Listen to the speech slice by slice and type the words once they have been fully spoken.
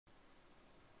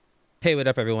Hey, what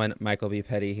up everyone?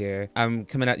 MichaelBePetty here. I'm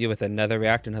coming at you with another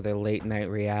late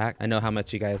night react. I know how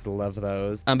much you guys love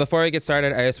those. Before I get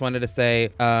started, I just wanted to say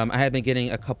I have been getting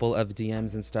a couple of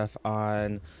DMs and stuff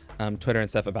on Twitter and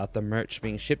stuff about the merch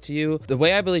being shipped to you. The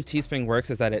way I believe Teespring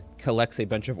works is that it collects a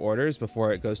bunch of orders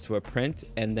before it goes to a print,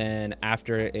 and then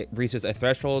after it reaches a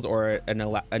threshold or an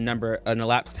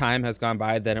elapsed time has gone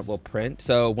by, then it will print.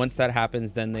 So once that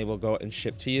happens, then they will go and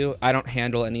ship to you. I don't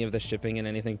handle any of the shipping and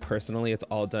anything personally. It's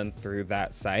all done through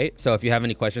that site. So if you have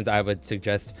any questions, I would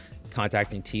suggest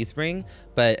contacting Teespring.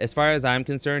 But as far as I'm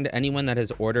concerned, anyone that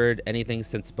has ordered anything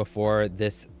since before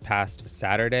this past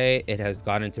Saturday, it has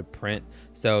gone into print.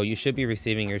 So you should be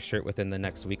receiving your shirt within the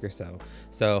next week or so.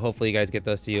 So hopefully you guys get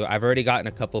those to you. I've already gotten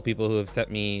a couple people who have sent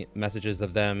me messages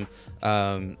of them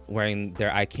wearing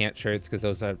their I Can't shirts, because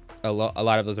those are a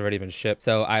lot of those have already been shipped.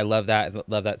 So I love that.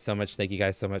 Love that so much. Thank you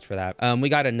guys so much for that. We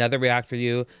got another react for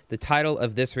you. The title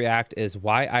of this react is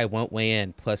Why I Won't Weigh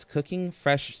In, plus cooking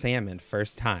fresh salmon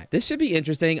first time. This should be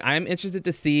interesting. I'm interested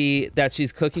to see that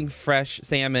she's cooking fresh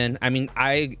salmon. I mean,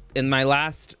 in my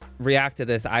last react to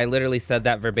this, I literally said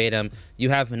that verbatim. You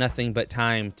have nothing but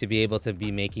time to be able to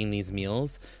be making these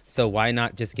meals, so why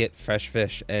not just get fresh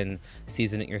fish and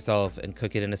season it yourself and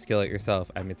cook it in a skillet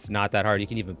yourself? I mean, it's not that hard. You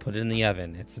can even put it in the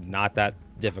oven. It's not that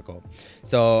difficult.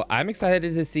 So I'm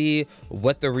excited to see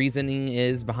what the reasoning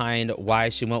is behind why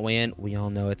she won't weigh in. We all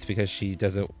know it's because she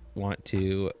doesn't want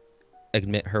to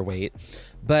admit her weight,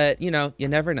 but you know, you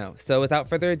never know. So without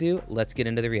further ado, let's get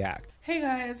into the react. Hey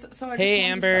guys, so I just hey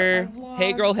Amber, to start my vlog.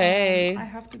 hey girl, hey. I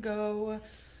have to go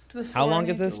to the store. How long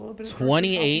is this?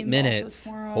 28 minutes.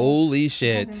 Holy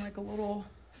shit. Having like a little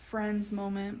friends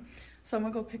moment. So I'm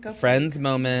gonna go pick up friends like,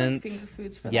 moment. Just, like, finger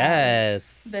foods for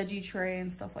yes. that, veggie tray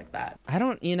and stuff like that. I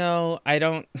don't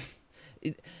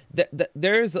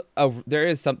there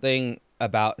is something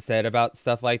said about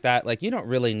stuff like that. Like, you don't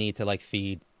really need to like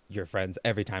feed your friends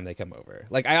every time they come over.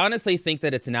 Like, I honestly think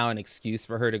that it's now an excuse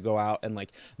for her to go out and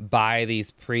like buy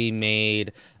these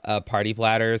pre-made party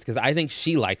platters, because I think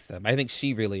she likes them. I think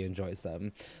she really enjoys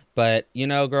them. But you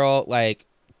know, girl, like,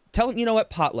 tell them, you know what,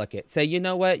 potluck it. Say, you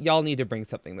know what, y'all need to bring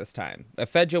something this time. I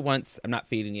fed you once, I'm not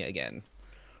feeding you again.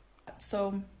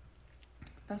 So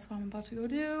that's what I'm about to go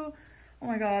do. Oh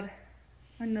my god,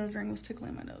 my nose ring was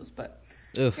tickling my nose. But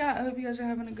oof. Yeah, I hope you guys are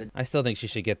having a good I still think she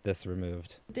should get this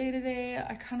removed. Day today,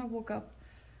 I kind of woke up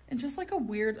in just like a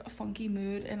weird, funky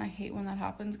mood, and I hate when that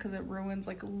happens because it ruins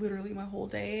like literally my whole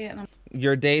day. And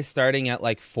your day starting at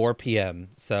like 4 p.m.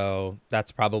 So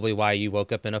that's probably why you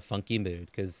woke up in a funky mood,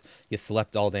 because you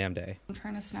slept all damn day. I'm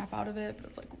trying to snap out of it, but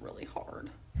it's like really hard.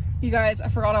 You guys, I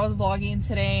forgot I was vlogging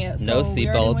today. So no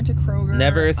seatbelt. We went to Kroger.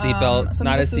 Never a seatbelt.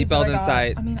 Not a seatbelt in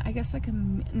sight. I mean, I guess I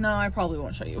can. No, I probably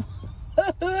won't show you.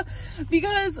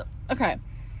 Because okay,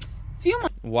 few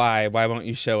months. Why won't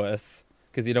you show us?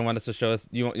 Because you don't want us to show us.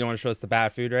 You don't want to show us the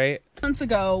bad food, right? Months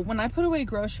ago, when I put away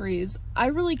groceries, I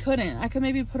really couldn't. I could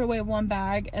maybe put away one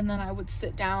bag, and then I would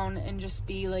sit down and just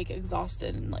be like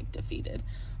exhausted and like defeated.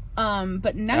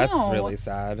 But now that's really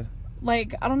sad.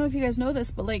 Like, I don't know if you guys know this,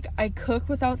 but like, I cook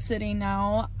without sitting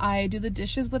now. I do the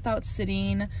dishes without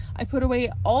sitting. I put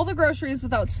away all the groceries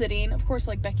without sitting. Of course,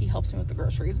 like, Becky helps me with the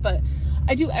groceries, but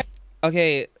I do.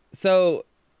 Okay, so,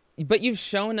 but you've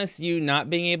shown us you not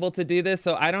being able to do this,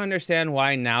 so I don't understand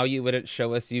why now you wouldn't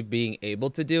show us you being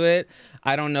able to do it.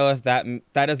 I don't know if that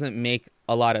doesn't make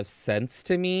a lot of sense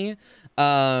to me.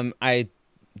 I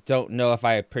don't know if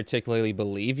I particularly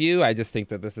believe you. I just think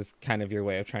that this is kind of your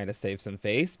way of trying to save some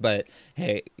face, but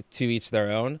hey, to each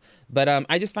their own. But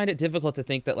I just find it difficult to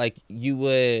think that like you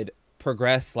would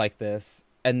progress like this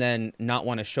and then not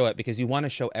want to show it because you want to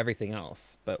show everything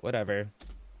else, but whatever.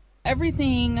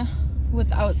 Everything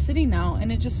without sitting now,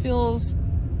 and it just feels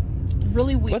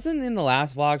really weird. Wasn't in the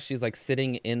last vlog she's like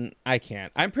sitting in,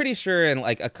 I'm pretty sure in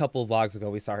like a couple vlogs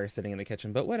ago we saw her sitting in the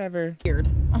kitchen, but whatever. Weird,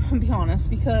 I'm gonna be honest,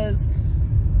 because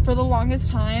for the longest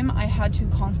time I had to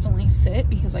constantly sit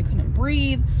because I couldn't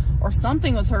breathe or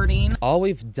something was hurting. All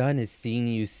we've done is seen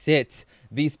you sit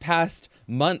these past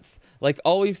month. Like,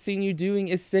 all we've seen you doing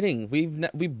is sitting.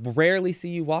 We rarely see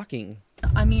you walking.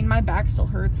 I mean, my back still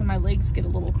hurts and my legs get a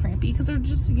little crampy because they're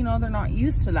just, you know, they're not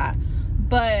used to that.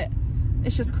 But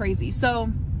it's just crazy. So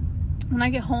when I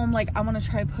get home, like, I want to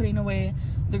try putting away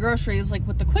the groceries, like,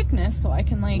 with the quickness, so I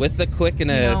can, like, with the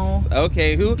quickness, you know,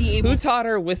 okay, who taught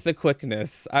her with the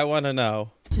quickness? I want to know.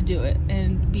 To do it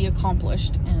and be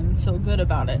accomplished and feel good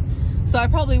about it. So I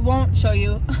probably won't show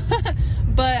you,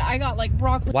 but I got like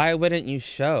broccoli. Why wouldn't you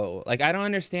show? Like, I don't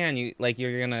understand. You like,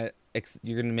 you're gonna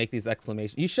you're gonna make these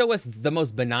exclamations. You show us the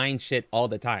most benign shit all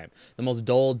the time, the most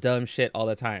dull, dumb shit all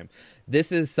the time.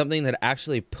 This is something that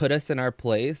actually put us in our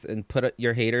place and put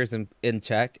your haters in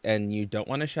check, and you don't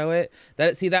want to show it.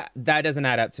 That doesn't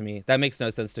add up to me. That makes no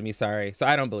sense to me. Sorry. So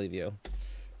I don't believe you.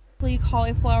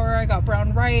 Cauliflower. I got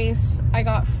brown rice. I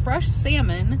got fresh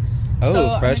salmon. Oh,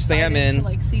 so fresh salmon. to,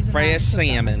 like, season fresh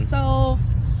salmon. Myself.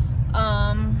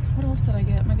 What else did I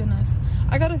get? My goodness.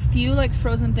 I got a few like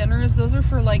frozen dinners. Those are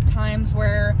for like times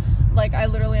where like I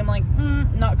literally am like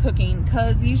not cooking,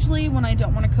 because usually when I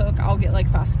don't want to cook I'll get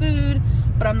like fast food,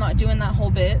 but I'm not doing that whole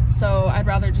bit, so I'd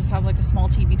rather just have like a small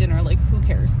TV dinner. Like, who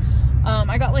cares?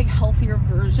 I got like healthier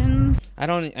versions.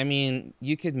 I mean,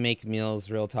 you could make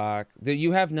meals, real talk.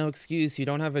 You have no excuse. You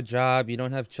don't have a job. You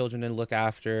don't have children to look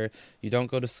after. You don't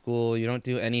go to school. You don't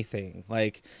do anything.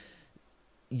 Like,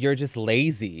 you're just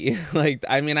lazy. Like,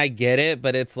 I mean, I get it,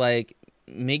 but it's like,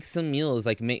 make some meals.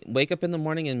 Like, wake up in the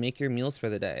morning and make your meals for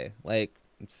the day. Like,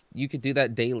 you could do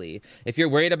that daily. If you're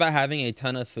worried about having a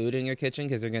ton of food in your kitchen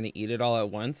because you're going to eat it all at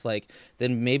once, like,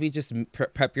 then maybe just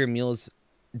prep your meals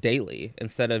daily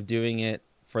instead of doing it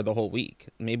for the whole week.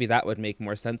 Maybe that would make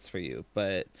more sense for you.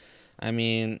 But I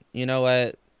mean, you know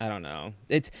what? I don't know.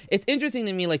 It's interesting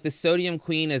to me, like, the sodium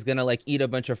queen is gonna like eat a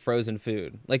bunch of frozen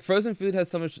food. Like, frozen food has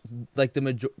so much, like,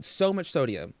 so much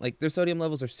sodium. Like, their sodium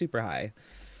levels are super high.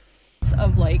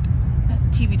 Of like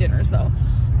TV dinners though.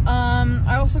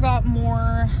 I also got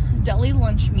more deli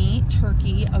lunch meat,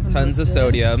 turkey, tons of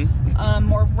sodium.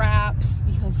 More wraps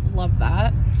because love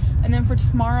that. And then for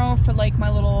tomorrow, for like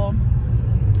my little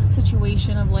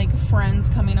situation of like friends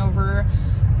coming over,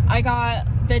 I got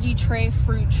veggie tray,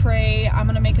 fruit tray. I'm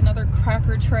gonna make another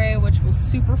cracker tray, which was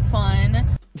super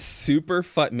fun. Super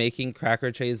fun. Making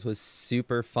cracker trays was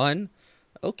super fun.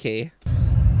 Okay.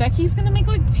 Becky's gonna make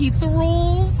like pizza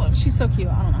rolls. She's so cute.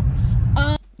 I don't know.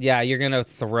 Yeah, you're gonna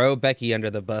throw Becky under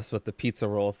the bus with the pizza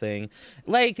roll thing.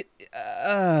 Like,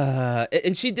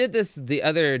 and she did this the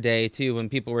other day too, when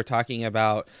people were talking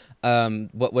about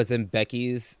what was in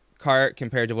Becky's cart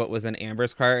compared to what was in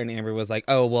Amber's cart, and Amber was like,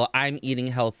 oh, well, I'm eating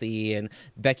healthy, and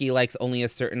Becky likes only a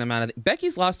certain amount of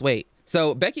Becky's lost weight,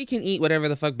 so Becky can eat whatever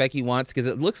the fuck Becky wants, because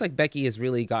it looks like Becky has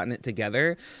really gotten it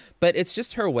together. But it's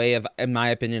just her way of, in my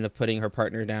opinion, of putting her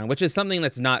partner down, which is something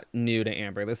that's not new to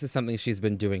Amber. This is something she's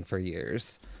been doing for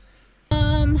years.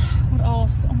 What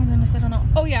else? Oh my goodness, I don't know.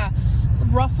 Oh yeah,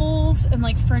 Ruffles and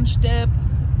like French dip,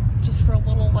 just for a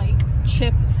little like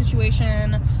chip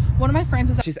situation. One of my friends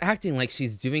is, she's acting like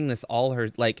she's doing this all her,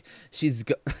 like,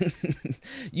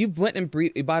 you went and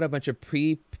you bought a bunch of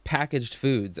pre-packaged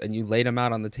foods and you laid them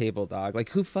out on the table, dog. Like,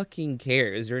 who fucking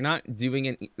cares? You're not doing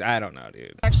it. I don't know,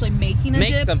 dude. Actually making a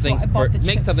dip, something so I bought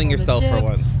make something yourself dip, for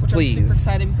once, which please. I'm super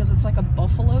excited because it's like a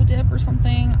buffalo dip or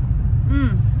something.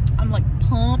 I'm like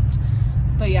pumped.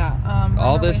 But yeah,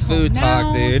 all this food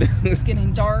talk, dude. It's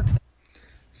getting dark.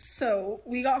 So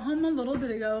we got home a little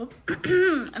bit ago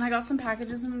and I got some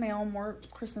packages in the mail, more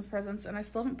Christmas presents, and I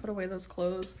still haven't put away those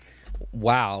clothes.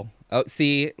 Wow. Oh,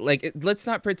 see, like, let's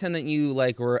not pretend that you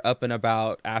like were up and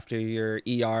about after your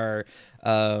ER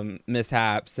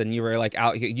mishaps and you were like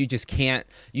out here. You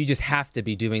just have to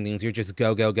be doing things. You're just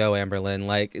go Amberlynn.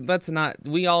 Like, that's not,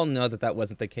 we all know that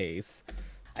wasn't the case.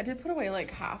 I did put away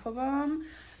like half of them.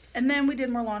 And then we did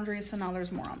more laundry, so now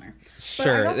there's more on there.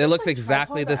 Sure, it looks like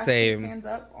exactly the same. Stands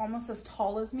up almost as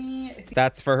tall as me.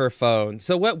 That's for her phone.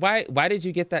 So why did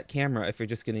you get that camera if you're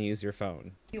just going to use your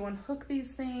phone? You unhook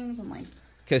these things and like.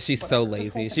 Because she's so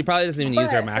lazy. She probably doesn't even use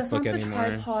her MacBook anymore. That's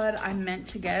not the tripod I meant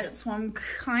to get, so I'm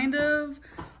kind of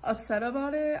upset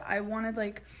about it. I wanted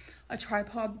like a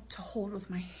tripod to hold with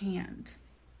my hand.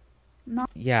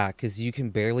 Yeah, because you can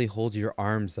barely hold your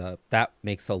arms up. That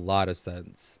makes a lot of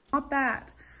sense. Not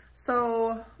that.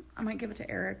 So I might give it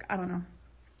to Eric. I don't know,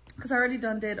 because I already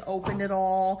opened it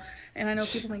all, and I know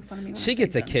people make fun of me when she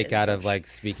gets a kick out of like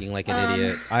speaking like an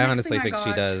idiot. I honestly think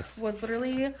she does. Was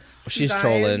literally, she's guys,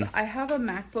 trolling. I have a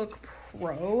MacBook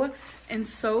Pro, and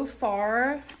so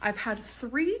far I've had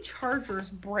 3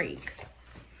 chargers break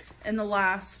in the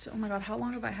last, oh my god, how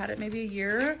long have I had it? Maybe a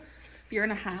year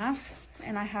and a half,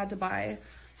 and I had to buy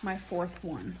my 4th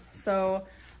one. So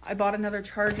I bought another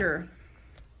charger.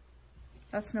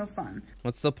 That's no fun.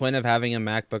 What's the point of having a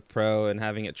MacBook Pro and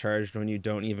having it charged when you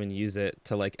don't even use it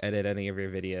to like edit any of your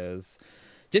videos?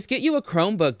 Just get you a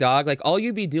Chromebook, dog. Like, all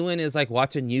you'd be doing is like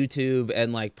watching YouTube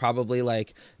and like probably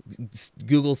like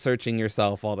Google searching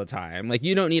yourself all the time. Like,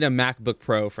 you don't need a MacBook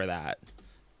Pro for that.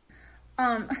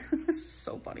 This is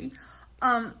so funny.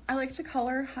 I like to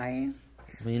color. Hi.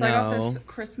 We so know. I got this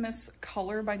Christmas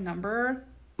color by number.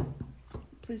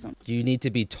 Please don't. Do you need to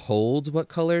be told what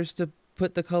colors to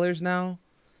put the colors now?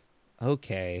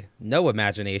 Okay. No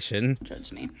imagination.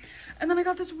 Judge me. And then I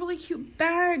got this really cute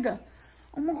bag.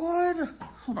 Oh my god.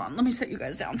 Hold on. Let me sit you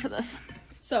guys down for this.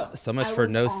 So much for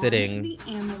no sitting. On the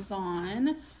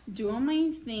Amazon doing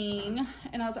my thing,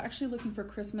 and I was actually looking for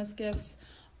Christmas gifts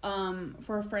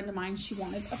for a friend of mine. She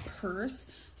wanted a purse,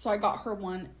 so I got her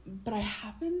one, but I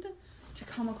happened to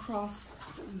come across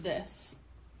this.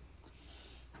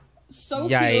 So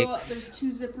Yikes. cute. There's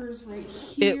 2 zippers right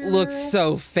here. It looks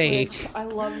so fake. I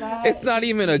love that. It's not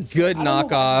even a good knockoff. I don't know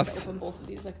why I have to open both of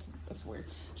these. Like, that's weird.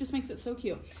 Just makes it so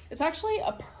cute. It's actually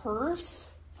a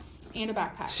purse and a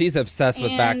backpack. She's obsessed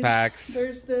with backpacks.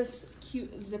 There's this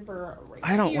cute zipper right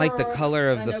here. I don't like the color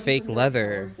of the fake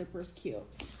leather. Zipper's cute.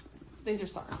 They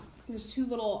just are. There's 2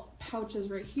 little pouches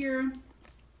right here. And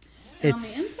on the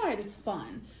inside is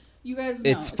fun. You guys know.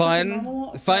 It's fun.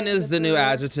 Like fun is the new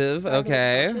adjective.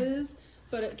 Okay. Pouches,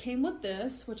 but it came with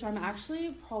this, which I'm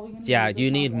actually probably going to Yeah,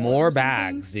 you need more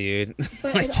bags, dude.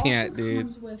 But I it can't, also dude.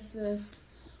 comes with this.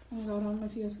 Oh my god, I don't know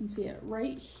if you guys can see it.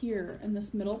 Right here in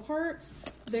this middle part,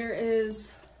 there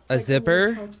is a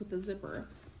zipper. Pouch with a zipper.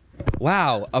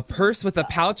 Wow, a purse with a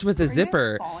pouch with a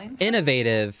zipper.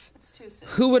 Innovative.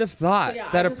 Who would have thought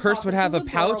that a purse would have a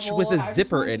pouch with a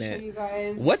zipper in it?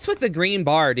 What's with the green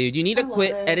bar, dude? You need to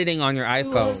quit editing on your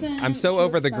iPhone. I'm so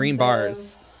over the green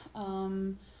bars.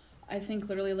 I think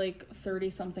literally like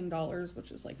 $30-something,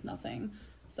 which is like nothing.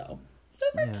 So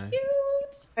super cute.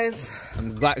 Guys,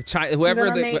 I'm glad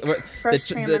whoever made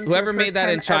that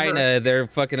in China, they're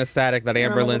fucking ecstatic that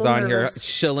Amberlynn's on here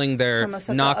shilling their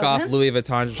knockoff Louis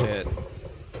Vuitton shit.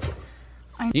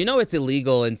 You know it's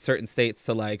illegal in certain states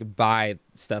to like buy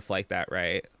stuff like that,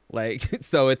 right? Like,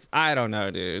 so it's, I don't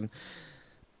know, dude.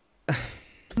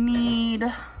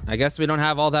 I guess we don't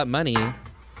have all that money.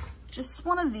 Just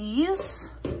one of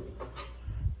these.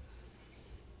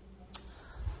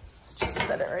 Let's just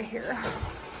set it right here.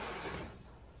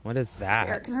 What is that?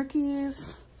 Eric and her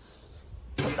keys.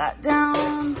 Put that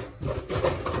down.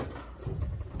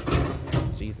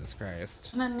 Jesus Christ.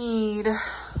 And I need...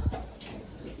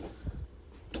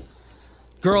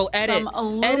 Girl, edit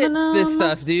this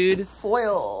stuff, dude.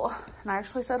 Foil. And I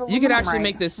actually said aluminum. You could actually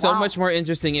make this so much more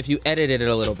interesting if you edited it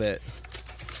a little bit.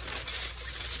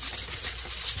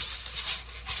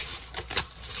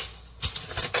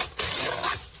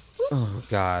 Oh,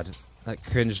 God. That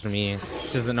cringed me.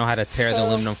 She doesn't know how to tear the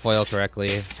aluminum foil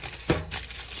correctly.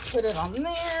 Put it on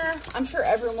there. I'm sure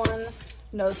everyone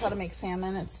knows how to make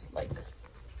salmon. It's like...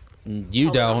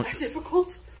 You don't.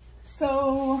 Difficult.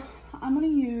 So, I'm going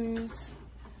to use...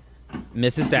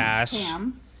 Mrs. Dash.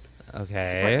 Ham.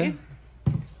 Okay.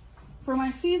 Spray. For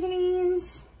my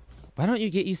seasonings. Why don't you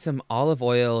get you some olive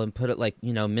oil and put it like,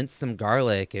 you know, mince some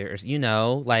garlic or, you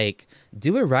know, like,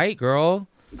 do it right, girl.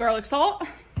 Garlic salt.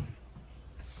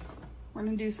 We're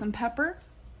going to do some pepper.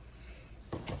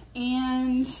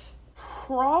 And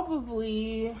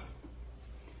probably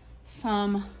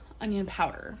some onion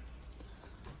powder.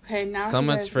 Okay, now so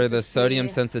much for the sodium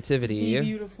sensitivity. The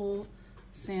beautiful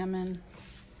salmon.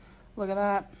 Look at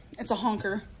that. It's a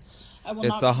honker.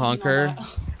 It's a honker.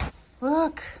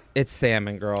 Look. It's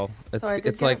salmon, girl.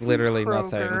 It's like literally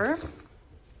nothing. It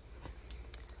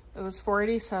was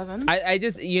 $4.87. I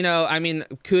just, you know, I mean,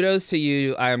 kudos to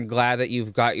you. I'm glad that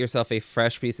you've got yourself a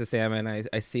fresh piece of salmon.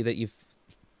 I see that you've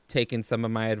taken some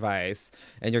of my advice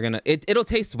and you're gonna, it'll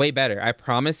taste way better. I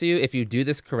promise you, if you do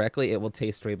this correctly, it will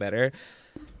taste way better.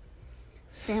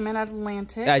 Salmon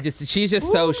Atlantic. She's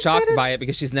just so shocked by it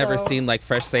because she's never seen like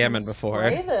fresh salmon before.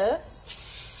 Spray this.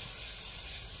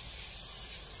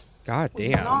 God damn.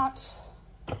 We do not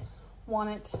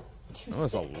want it to That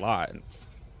was a lot.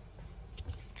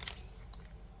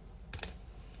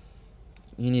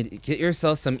 You need to get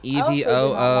yourself some EVOO. I also do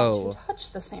not want to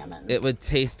touch the salmon. It would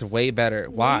taste way better.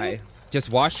 Why? Just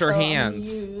wash your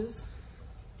hands. I'm gonna use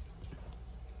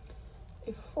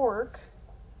a fork.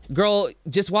 Girl,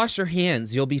 just wash your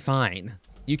hands. You'll be fine.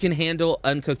 You can handle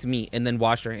uncooked meat and then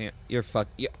wash your hand. You're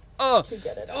oh,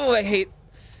 I hate.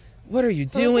 What are you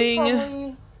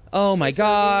doing? Oh my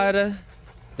God.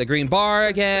 The green bar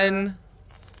again.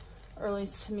 Or at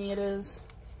least to me it is.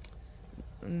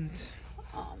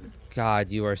 God,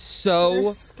 you are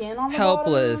so skin on the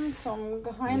helpless. Bottom, so I'm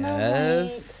kind of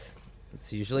yes.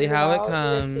 That's usually how it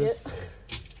comes.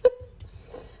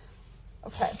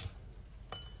 Okay.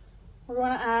 We're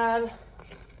going to add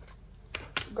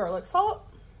garlic salt.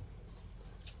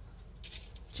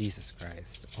 Jesus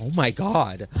Christ. Oh my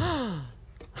God.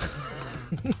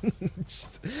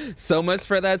 So much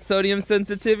for that sodium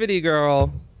sensitivity,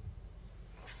 girl.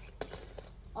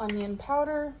 Onion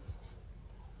powder.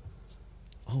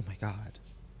 Oh my God.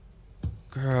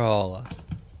 Girl.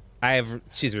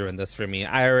 She's ruined this for me.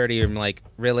 I already am like,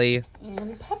 really?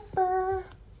 And pepper.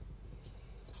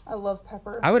 I love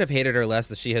pepper. I would have hated her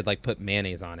less if she had like put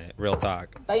mayonnaise on it. Real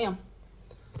talk. Bam.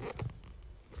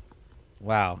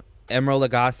 Wow. Emerald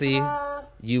Lagasse,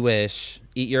 you wish.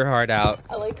 Eat your heart out.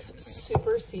 I like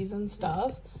super seasoned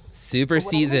stuff. Super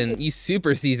seasoned. You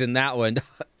super seasoned that one.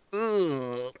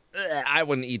 Ugh, I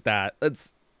wouldn't eat that.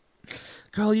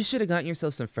 Girl, you should have gotten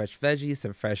yourself some fresh veggies,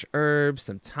 some fresh herbs,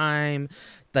 some thyme.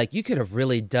 Like, you could have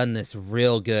really done this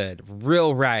real good,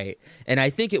 real right. And I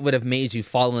think it would have made you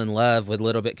fall in love with a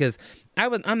little bit, because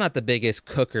I'm not the biggest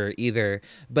cooker either.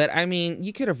 But, I mean,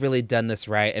 you could have really done this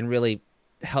right and really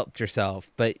helped yourself.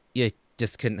 But you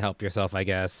just couldn't help yourself, I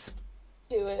guess.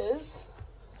 Because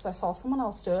I saw someone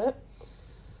else do it.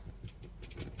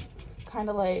 Kind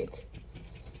of like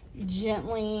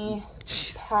gently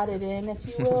pat it in, if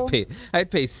you will.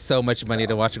 I'd pay so much money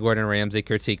to watch Gordon Ramsay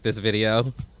critique this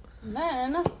video. And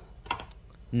then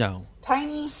no.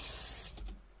 Tiny.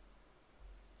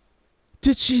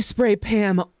 Did she spray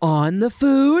Pam on the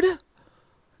food?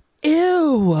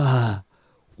 Ew.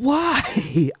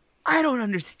 Why? I don't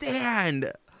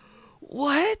understand.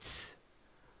 What?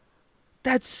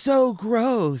 That's so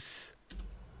gross.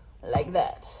 Like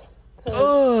that.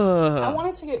 I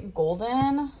wanted to get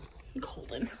golden.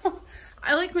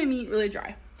 I like my meat really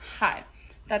dry. Hi,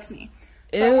 that's me.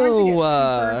 So ew. I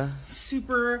wanted to get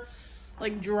super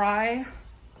like dry,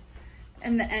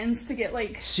 and the ends to get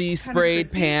like. She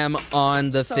sprayed Pam on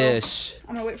the fish.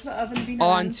 I'm gonna wait for the oven to be done.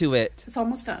 Onto it. It's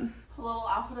almost done. A little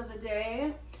outfit of the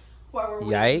day while we're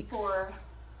waiting for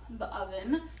the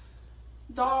oven.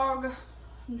 Dog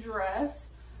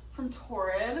dress from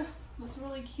Torrid. This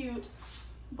really cute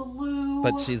blue.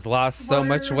 But she's lost so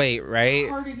much weight, right?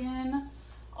 Cardigan,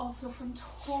 also from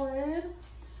Torrid.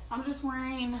 I'm just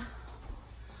wearing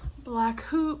black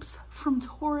hoops from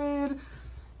Torrid.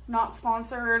 Not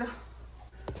sponsored.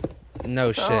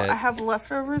 No shit. I have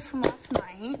leftovers from last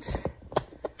night.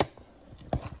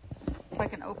 If I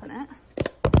can open it.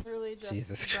 Literally just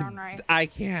Jesus brown rice. I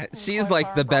can't. She's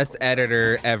like the best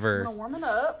editor ever. I'm gonna warm it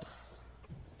up.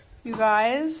 You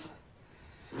guys,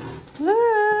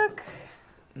 look.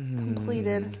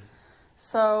 Completed.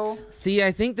 So see,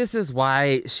 I think this is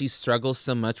why she struggles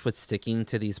so much with sticking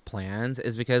to these plans,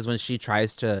 is because when she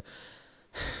tries to,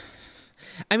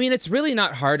 I mean, it's really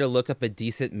not hard to look up a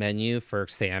decent menu for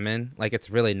salmon. Like, it's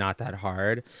really not that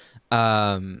hard.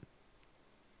 And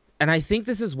I think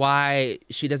this is why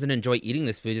she doesn't enjoy eating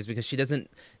this food, is because she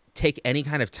doesn't take any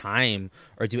kind of time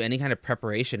or do any kind of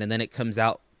preparation, and then it comes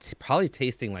out probably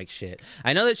tasting like shit.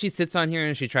 I know that she sits on here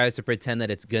and she tries to pretend that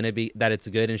it's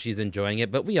good and she's enjoying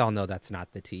it, but we all know that's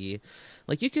not the tea.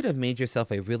 Like, you could have made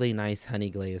yourself a really nice honey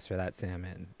glaze for that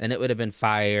salmon, and it would have been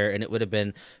fire, and it would have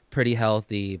been pretty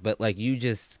healthy. But like,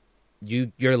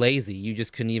 you're lazy. You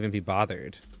just couldn't even be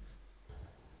bothered.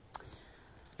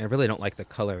 I really don't like the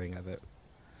coloring of it.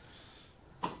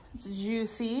 It's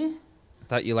juicy. I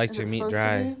thought you liked your meat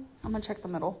dry. I'm gonna check the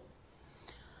middle.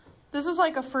 This is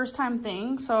like a first time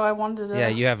thing, so I wanted to. Yeah,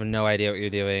 you have no idea what you're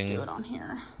doing. Do it on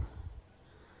here.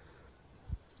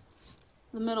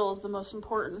 The middle is the most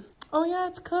important. Oh yeah,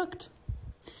 it's cooked.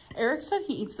 Eric said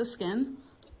he eats the skin.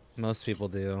 Most people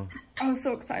do. I was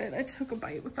so excited. I took a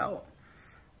bite without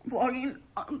vlogging.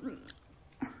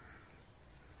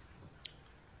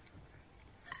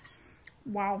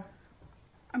 Wow.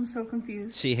 I'm so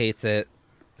confused. She hates it.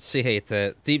 She hates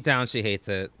it. Deep down, she hates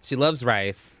it. She loves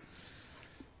rice.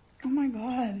 Oh my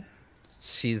god.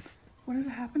 What is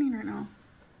happening right now?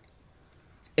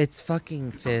 It's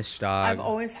fucking fish, dog. I've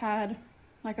always had,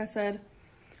 like I said,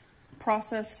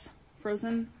 processed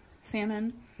frozen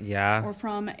salmon. Yeah. Or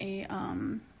from a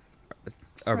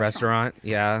restaurant.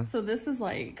 Yeah. So this is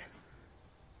like,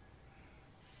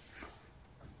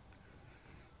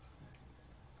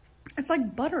 it's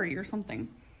like buttery or something.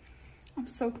 I'm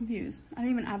so confused. I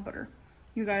didn't even add butter.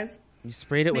 You guys. You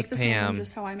sprayed it with Pam.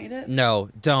 Just how I made it. No,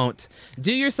 don't.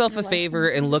 Do yourself a favor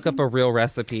and look up a real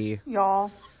recipe.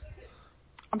 Y'all,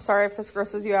 I'm sorry if this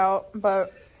grosses you out,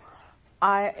 but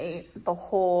I ate the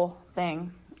whole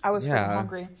thing. I was really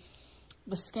hungry.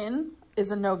 The skin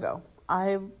is a no-go.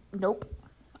 Nope.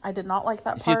 I did not like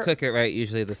that part. If you cook it right,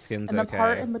 usually the skin's okay. And the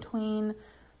part in between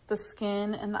the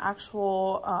skin and the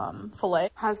actual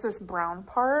fillet has this brown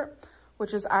part,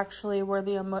 which is actually where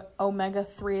the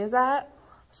omega-3 is at.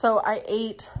 So I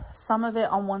ate some of it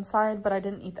on one side, but I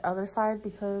didn't eat the other side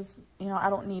because, you know, I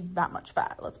don't need that much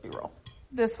fat. Let's be real.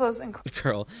 This was incredible.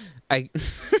 Girl,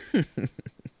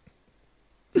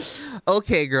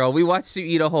 Okay, girl, we watched you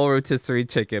eat a whole rotisserie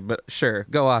chicken, but sure,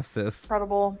 go off, sis.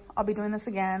 Incredible. I'll be doing this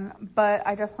again, but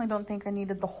I definitely don't think I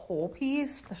needed the whole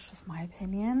piece. That's just my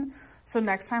opinion. So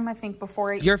next time, I think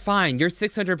before You're fine. You're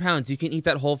 600 pounds. You can eat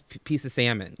that whole piece of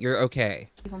salmon. You're okay.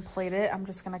 even plate it, I'm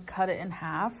just going to cut it in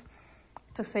half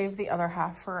to save the other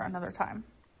half for another time.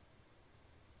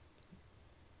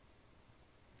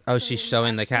 Oh, she's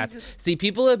showing the cats. See,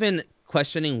 people have been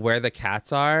questioning where the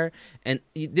cats are, and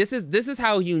this is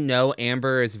how you know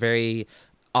Amber is very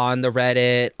on the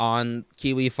Reddit, on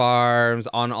Kiwi Farms,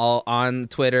 on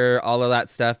Twitter, all of that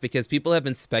stuff, because people have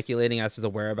been speculating as to the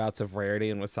whereabouts of Rarity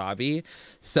and Wasabi.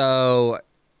 So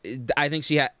I think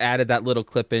she added that little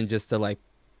clip in just to like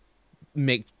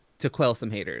to quell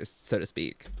some haters, so to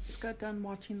speak. Just got done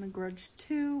watching The Grudge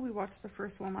 2. We watched the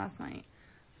first one last night,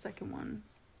 second one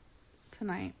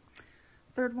tonight,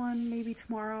 third one maybe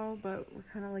tomorrow, but we're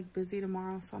kind of like busy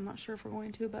tomorrow, so I'm not sure if we're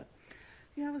going to, but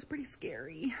yeah, it was pretty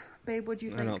scary. Babe, what'd you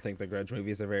think? I don't think the Grudge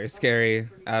movies are very scary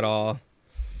at all.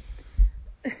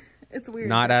 It's weird.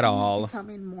 Not at all.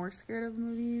 Becoming more scared of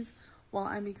movies while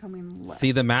I'm becoming less.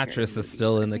 See, the mattress is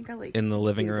still in the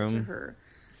living gave it room. to her,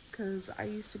 because I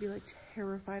used to be like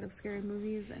terrified of scary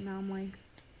movies, and now I'm like,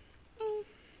 eh.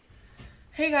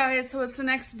 Hey guys, so it's the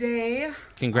next day.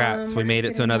 Congrats, we made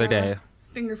it to another day.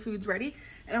 Finger foods ready,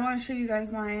 and I want to show you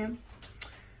guys my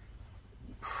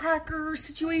cracker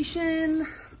situation,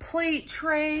 plate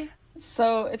tray.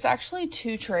 So it's actually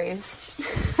 2 trays.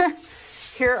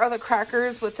 Here are the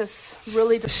crackers with this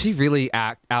really... She really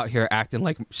out here acting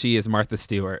like she is Martha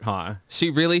Stewart, huh? She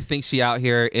really thinks she out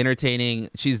here entertaining.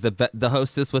 She's the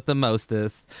hostess with the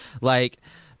mostest. Like,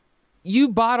 you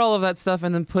bought all of that stuff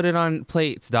and then put it on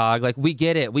plates, dog. Like, we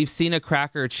get it. We've seen a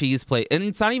cracker cheese plate, and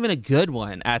it's not even a good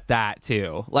one at that,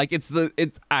 too. Like, delicious,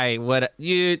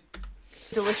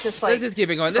 like, let's just keep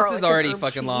it going. This is already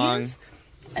fucking cheese. Long.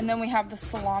 And then we have the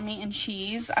salami and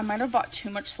cheese. I might have bought too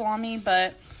much salami,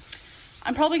 but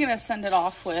I'm probably gonna send it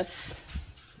off with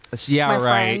my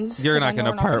friends. You're not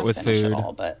gonna part with food.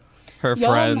 All, but her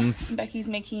friends. Becky's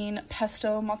making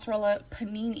pesto mozzarella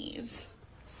paninis.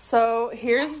 So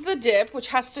here's the dip, which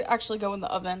has to actually go in the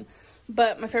oven.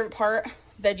 But my favorite part,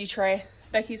 veggie tray.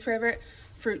 Becky's favorite,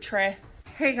 fruit tray.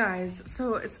 Hey guys,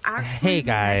 so it's actually the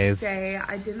next day.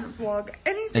 I didn't vlog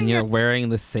anything. And you're wearing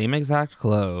the same exact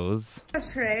clothes.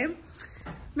 Yesterday,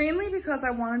 mainly because I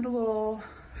wanted the little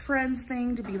friends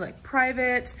thing to be like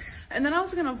private, and then I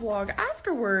was gonna vlog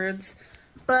afterwards,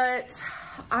 but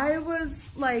I was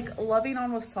like loving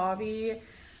on wasabi,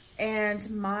 and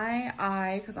my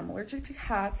eye, because I'm allergic to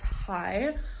cats,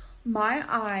 my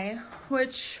eye,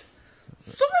 which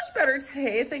so much better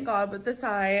today, thank God, but this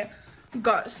eye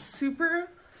got super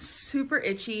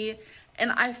itchy,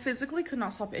 and I physically could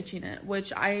not stop itching it,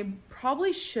 which I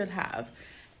probably should have.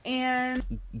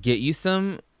 And get you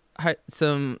some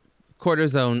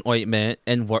cortisone ointment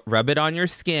and rub it on your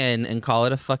skin and call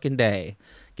it a fucking day.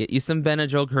 Get you some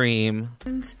Benadryl cream.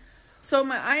 And so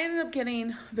my eye ended up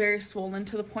getting very swollen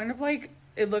to the point of like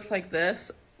it looked like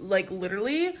this, like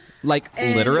literally,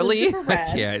 and literally. It was super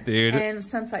red. Yeah, dude. And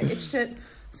since I itched it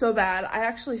so bad, I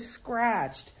actually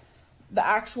scratched the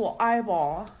actual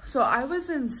eyeball. So I was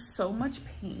in so much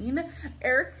pain.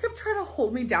 Eric kept trying to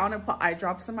hold me down and put eye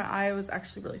drops in my eye. It was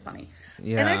actually really funny.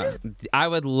 Yeah, and I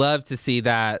would love to see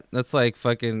that. That's like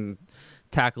fucking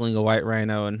tackling a white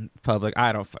rhino in public.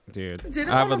 I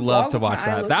would love to watch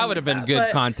that. That would have been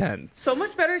good content. So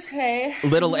much better today.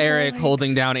 Little Eric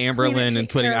holding down Amberlynn and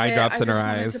putting eye drops in her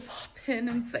eyes. I just wanted to pop in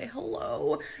and say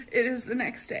hello. It is the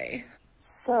next day.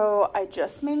 So I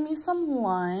just made me some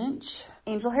lunch.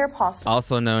 Angel hair pasta.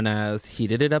 Also known as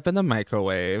heated it up in the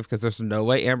microwave, because there's no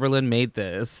way Amberlynn made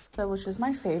this. Which is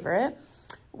my favorite.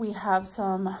 We have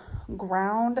some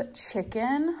ground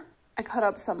chicken. I cut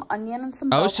up some onion and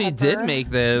some bell pepper. Oh, she did make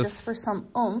this. Just for some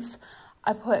oomph.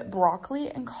 I put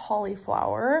broccoli and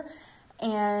cauliflower.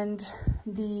 And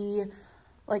the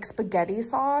like spaghetti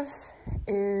sauce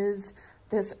is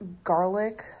this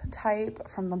garlic type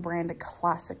from the brand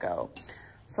Classico.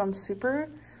 So I'm super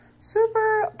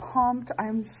pumped.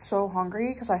 I'm so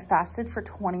hungry because I fasted for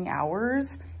 20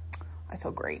 hours. I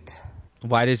feel great.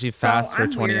 Why did you fast for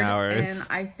 20 hours? And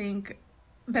I think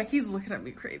Becky's looking at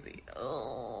me crazy.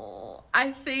 Oh,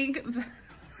 I think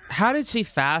how did she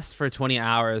fast for 20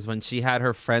 hours when she had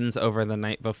her friends over the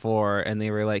night before, and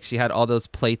they were like, she had all those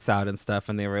plates out and stuff,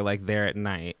 and they were like there at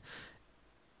night?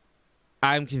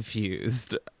 I'm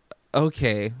confused.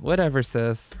 Okay, whatever,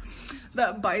 sis.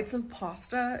 The bites of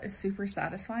pasta is super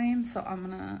satisfying, so I'm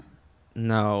gonna...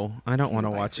 No, I don't want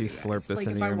to watch you slurp this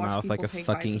into your mouth like a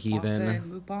fucking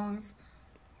heathen.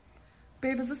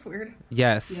 Babe, is this weird?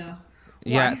 Yes. Yeah.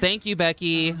 Yeah, thank you,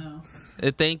 Becky.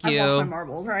 Thank I've you. lost my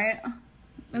marbles, right?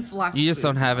 It's the lack of You just food.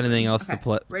 don't have anything else to Okay,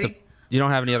 play. ready? You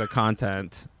don't have any other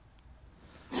content.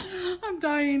 I'm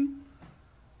dying.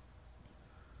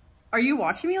 Are you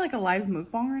watching me like a live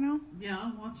mukbang right now? Yeah,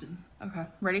 I'm watching. Okay,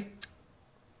 ready?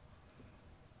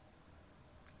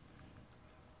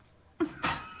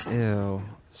 Ew.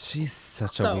 She's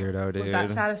such a weirdo, dude. Was that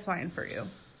satisfying for you?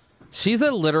 She's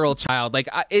a literal child. Like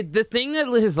the thing that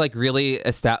is like really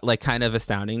kind of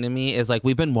astounding to me is like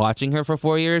we've been watching her for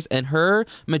 4 years and her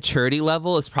maturity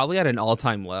level is probably at an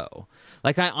all-time low.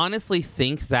 Like I honestly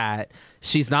think that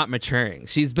she's not maturing.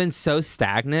 She's been so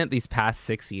stagnant these past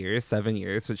 6 years, 7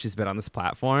 years, when she's been on this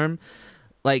platform.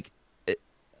 Like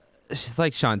she's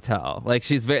like Chantel. Like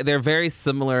they're very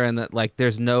similar in that like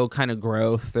there's no kind of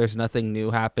growth. There's nothing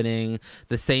new happening.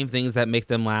 The same things that make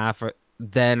them laugh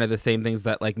then are the same things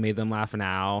that like made them laugh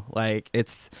now. Like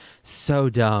it's so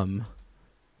dumb.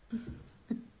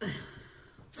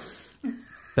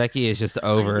 Becky is just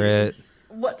over it.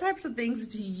 What types of things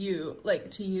do you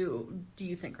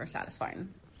think are satisfying?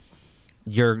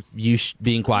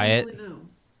 Being quiet. I don't really know.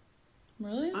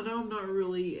 Really? I know I'm not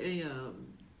really a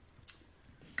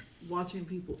watching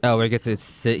people. Oh, we get to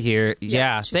sit here.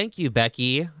 Yeah. Yeah. Thank you,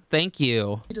 Becky. Thank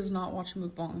you. She does not watch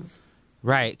mukbangs.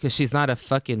 Right, because she's not a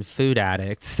fucking food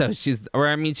addict. So she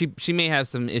may have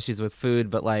some issues with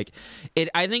food, but like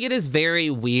I think it is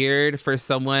very weird for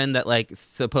someone that like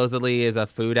supposedly is a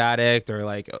food addict or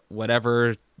like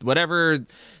whatever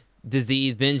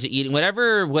disease, binge eating,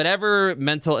 whatever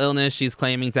mental illness she's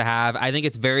claiming to have. I think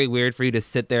it's very weird for you to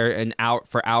sit there and out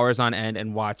for hours on end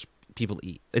and watch people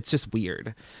eat. It's just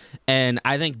weird. And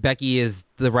I think Becky is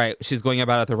she's going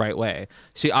about it the right way.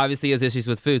 She obviously has issues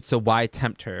with food, so why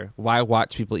tempt her? Why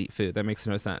watch people eat food? That makes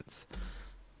no sense.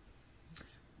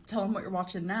 Tell them what you're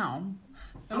watching now.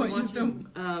 I'm watching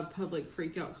public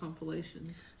freakout compilations.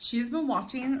 She's been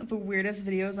watching the weirdest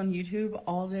videos on YouTube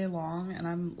all day long, and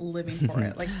I'm living for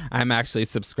it. Like I'm actually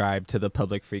subscribed to the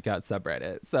public freakout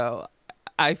subreddit, so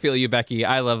I feel you, Becky.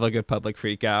 I love a good public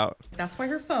freakout. That's why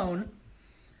her phone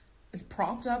is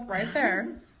propped up right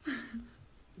there.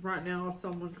 Right now,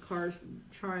 someone's car's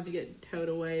trying to get towed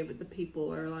away, but the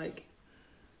people are like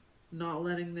not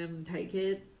letting them take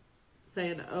it,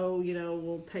 saying, "Oh,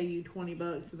 we'll pay you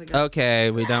 $20." And they go,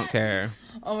 "Okay, we don't care."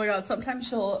 Oh my god! Sometimes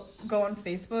she'll go on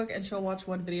Facebook and she'll watch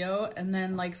one video, and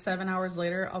then like 7 hours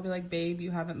later, I'll be like, "Babe,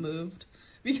 you haven't moved,"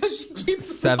 because she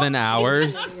keeps 7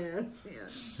 hours.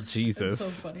 Yes. Jesus,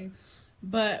 it's so funny.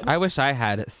 But I wish I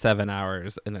had 7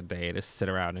 hours in a day to sit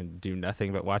around and do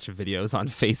nothing but watch videos on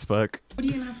Facebook. What are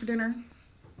you gonna have for dinner?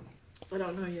 I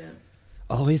don't know yet.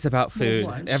 Always about food.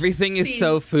 Lunch. Everything is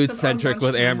so food centric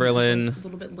with Amberlynn. Like a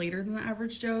little bit later than the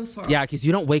average Joe. So yeah, because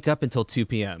you don't wake up until 2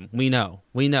 p.m. We know.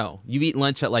 You eat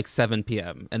lunch at like 7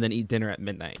 p.m. and then eat dinner at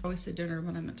midnight. I always say dinner,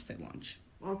 but I meant to say lunch.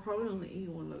 I'll probably only eat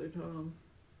one other time.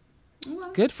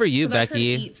 Okay. Good for you,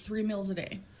 Becky. I try to eat 3 meals a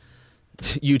day.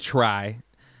 You try.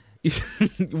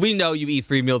 We know you eat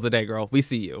 3 meals a day, girl. We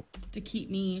see you. To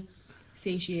keep me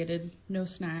satiated, no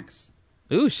snacks.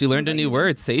 Ooh, she learned a new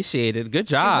word, satiated. Good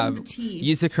job.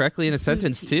 Use it correctly in a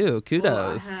sentence, too.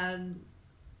 Kudos. Well,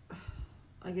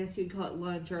 I guess you'd call it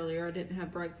lunch earlier. I didn't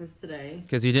have breakfast today.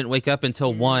 Because you didn't wake up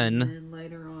until 1. And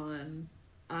later on,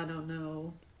 I don't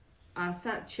know. I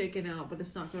sat chicken out, but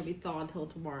it's not going to be thawed until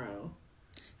tomorrow.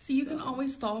 See, you can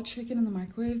always thaw chicken in the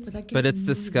microwave, but that gives But it's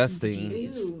disgusting.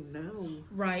 Ew, no.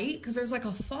 Right? Because there's like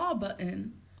a thaw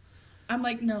button. I'm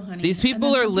like, no, honey. These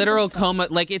people are literal coma.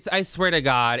 Like, I swear to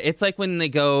God, it's like when they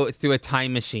go through a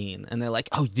time machine and they're like,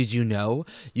 oh, did you know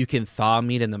you can thaw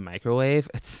meat in the microwave?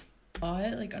 It's thaw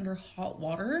it like under hot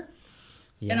water.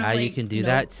 Yeah, like, you can do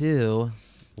that too.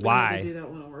 Why? I do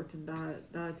that when I worked in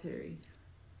dietary.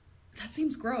 That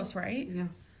seems gross, right? Yeah.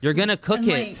 You're gonna cook it.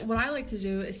 Like, what I like to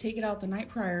do is take it out the night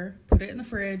prior, put it in the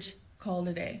fridge, call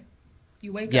it a day.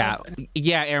 You wake up.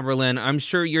 Yeah, Amberlynn, I'm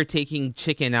sure you're taking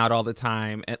chicken out all the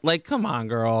time. Like, come on,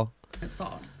 girl. It's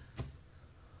thawed.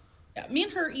 Yeah, me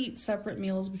and her eat separate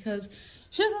meals because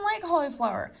she doesn't like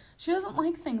cauliflower. She doesn't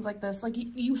like things like this. Like,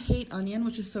 you hate onion,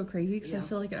 which is so crazy because I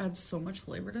feel like it adds so much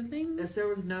flavor to things. If there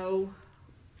was no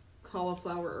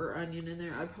cauliflower or onion in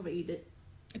there, I'd probably eat it.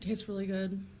 It tastes really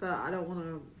good. But I don't want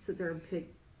to sit there and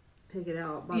pick it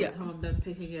out. By the time I'm done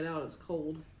picking it out, it's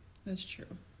cold. That's true.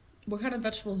 What kind of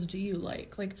vegetables do you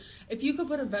like? Like, if you could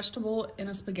put a vegetable in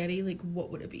a spaghetti, like, what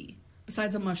would it be?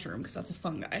 Besides a mushroom, because that's a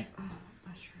fungi. Oh,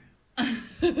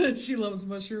 mushroom. She loves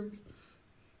mushrooms.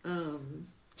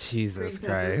 Jesus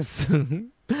Christ.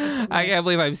 I can't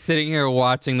believe I'm sitting here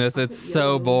watching this. It's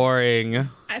so boring.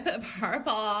 I put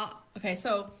purple. Okay,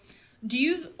 so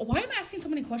Why am I asking so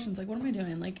many questions? Like, what am I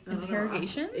doing? Like,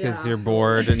 interrogation? Because you're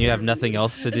bored and you have nothing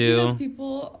else to do. Because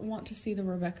people want to see the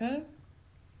Rebecca.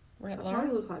 I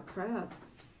probably look like crap.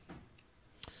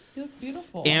 You look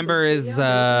beautiful. Amber is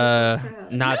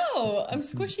not. No, I'm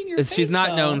squishing your face. She's not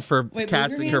though. known for Wait,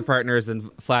 casting her partners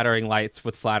in flattering lights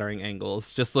with flattering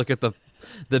angles. Just look at the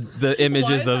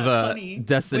images of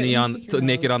Destiny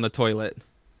naked on the toilet,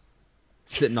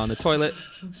 sitting on the toilet.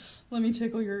 Let me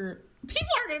tickle your. People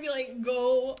are gonna be like,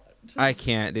 go. I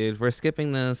can't, dude. We're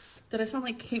skipping this. Did I sound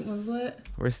like Kate Winslet?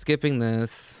 We're skipping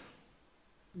this.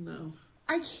 No.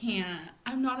 I can't.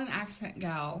 I'm not an accent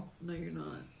gal. No, you're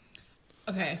not.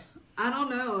 Okay. I don't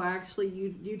know. Actually,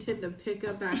 you tend to pick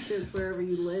up accents wherever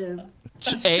you live.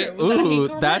 That's hey, true.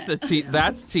 ooh, that's a tea.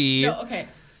 That's tea. No, okay.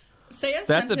 Say a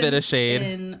That's a bit of shade.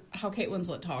 In how Kate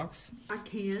Winslet talks. I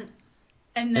can't.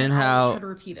 And then I'll try to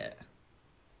repeat it.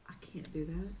 I can't do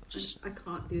that. I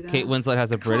can't do that. Kate Winslet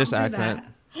has a British accent.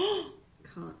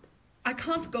 Can't. I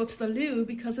can't go to the loo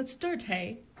because it's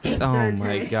dirty. Oh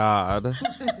my god.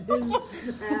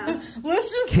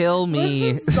 Let's just kill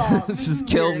me. Let's just stop. Just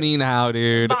kill me now,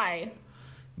 dude. Bye.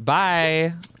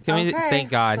 Bye. Thank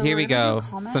God. So Here we go.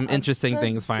 comment Some of interesting the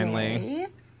things finally. day.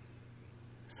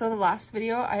 So the last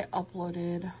video I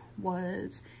uploaded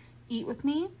was Eat With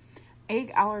Me,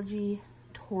 Egg Allergy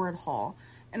Torrid Haul.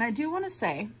 And I do want to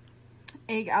say,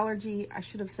 egg allergy, I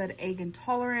should have said egg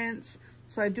intolerance.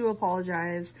 So I do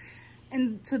apologize.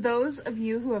 And to those of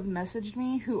you who have messaged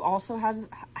me who also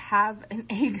have an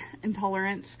egg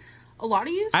intolerance, a lot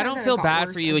of you said I don't feel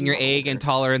bad for you and your egg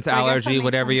intolerance, so allergy,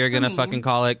 whatever you're going to fucking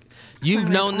call it. You've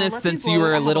known this since you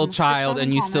were a little child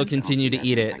and you still continue to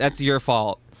eat it. That's your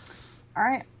fault. All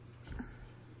right.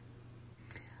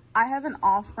 I have an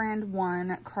off-brand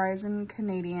one, Kryzen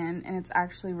Canadian, and it's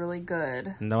actually really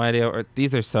good. No idea.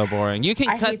 These are so boring. You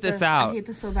can cut this out. I hate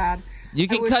this so bad. You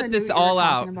can cut this all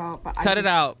out. Cut it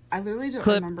out. I literally don't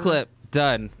remember. Clip.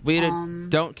 Done. We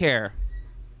don't care.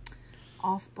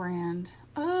 Off-brand.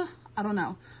 I don't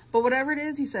know. But whatever it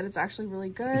is, you said it's actually really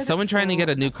good. Is someone trying to get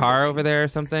a new car over there or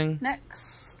something?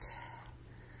 Next.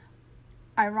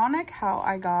 Ironic how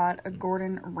I got a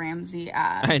Gordon Ramsay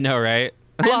ad. I know, right?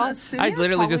 Well, I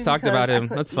literally just talked about him.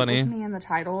 That's funny. Eat With Me in the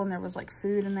title, and there was like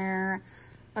food in there.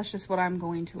 That's just what I'm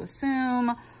going to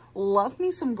assume. Love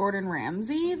me some Gordon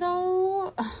Ramsay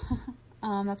though.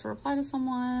 That's a reply to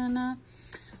someone.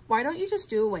 Why don't you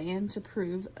just do a weigh-in to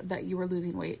prove that you were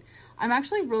losing weight? I'm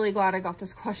actually really glad I got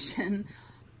this question.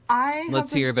 I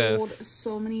have been told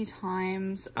so many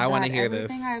times that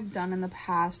everything I've done in the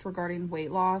past regarding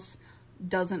weight loss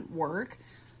doesn't work.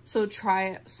 So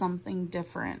try something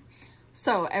different.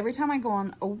 So every time I go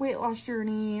on a weight loss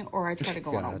journey or I try to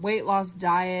go on a weight loss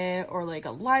diet or like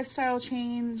a lifestyle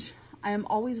change, I am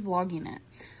always vlogging it.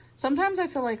 Sometimes I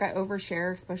feel like I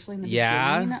overshare, especially in the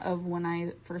beginning of when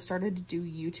I first started to do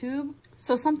YouTube.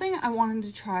 So something I wanted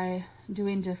to try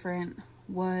doing different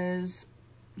was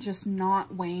just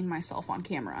not weighing myself on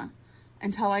camera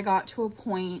until I got to a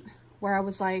point where I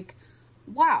was like,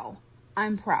 wow,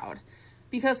 I'm proud.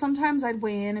 Because sometimes I'd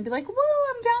weigh in and be like, whoa,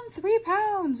 I'm down 3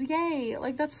 pounds. Yay.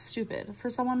 Like, that's stupid. For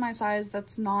someone my size,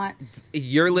 that's not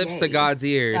your lips to God's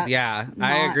ears. Yeah,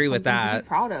 I agree with that. To be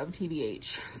proud of,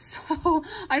 TBH. So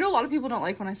I know a lot of people don't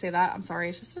like when I say that. I'm sorry.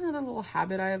 It's just another little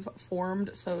habit I've formed.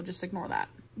 So just ignore that.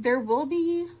 There will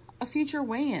be a future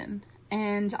weigh-in.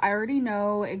 And I already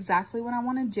know exactly when I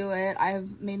want to do it.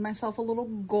 I've made myself a little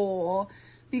goal.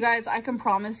 You guys, I can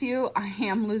promise you, I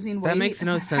am losing weight. That makes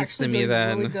no sense to me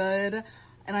then. Really good.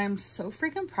 And I'm so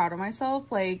freaking proud of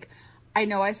myself. Like, I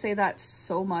know I say that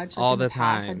so much. Like, all the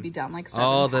time. I'd be down like 7 pounds.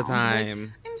 All the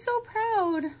time. Like, I'm so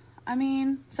proud. I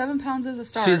mean, 7 pounds is a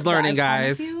start. She's learning,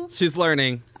 guys. She's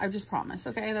learning. I just promise.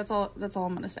 Okay, that's all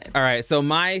I'm gonna say. All right. So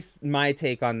my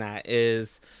take on that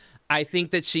is, I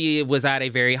think that she was at a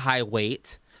very high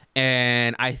weight.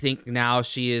 And I think now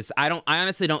she is, I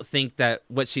honestly don't think that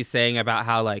what she's saying about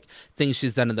how like things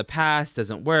she's done in the past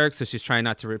doesn't work. So she's trying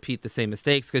not to repeat the same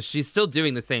mistakes because she's still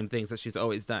doing the same things that she's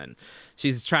always done.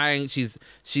 She's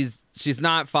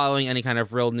not following any kind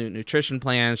of real nutrition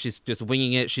plan. She's just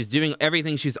winging it. She's doing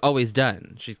everything she's always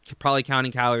done. She's probably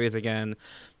counting calories again.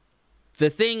 The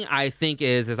thing I think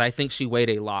is I think she weighed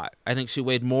a lot. I think she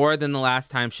weighed more than the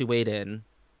last time she weighed in.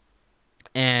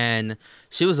 And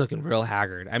she was looking real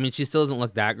haggard. I mean, she still doesn't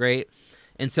look that great.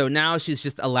 And so now she's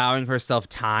just allowing herself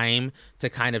time to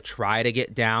kind of try to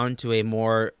get down to a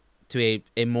more,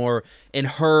 in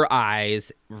her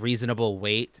eyes, reasonable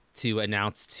weight to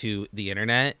announce to the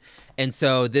internet. And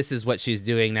so this is what she's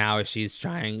doing now is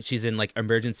she's in like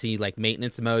emergency, like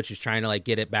maintenance mode. She's trying to like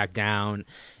get it back down.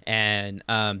 And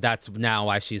that's now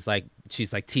why she's like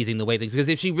she's like teasing the weight things, because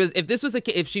if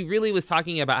she really was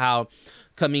talking about how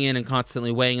coming in and constantly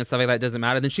weighing and stuff like that doesn't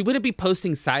matter, then she wouldn't be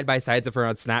posting side by sides of her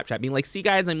on Snapchat being like, see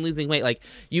guys, I'm losing weight. Like,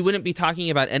 you wouldn't be talking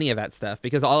about any of that stuff,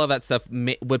 because all of that stuff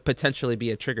would potentially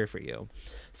be a trigger for you.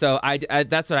 So I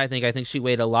that's what I think she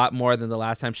weighed a lot more than the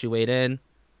last time she weighed in.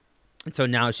 And so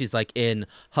now she's like in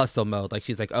hustle mode. Like,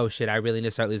 she's like, oh shit, I really need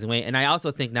to start losing weight. And I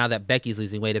also think now that Becky's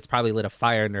losing weight, it's probably lit a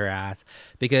fire in her ass,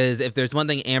 because if there's one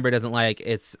thing Amber doesn't like,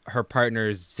 it's her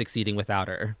partners succeeding without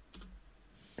her.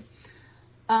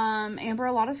 Amber,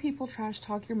 a lot of people trash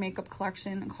talk your makeup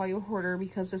collection and call you a hoarder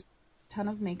because there's a ton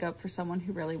of makeup for someone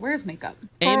who really wears makeup.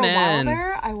 Amen. For a while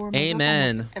there, I wore makeup Amen.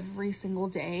 almost every single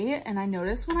day, and I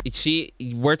noticed when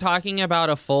we're talking about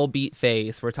a full beat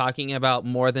face. We're talking about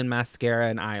more than mascara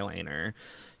and eyeliner.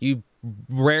 You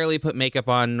rarely put makeup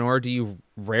on, nor do you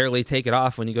rarely take it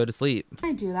off when you go to sleep.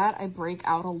 I do that, I break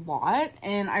out a lot,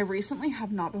 and I recently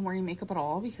have not been wearing makeup at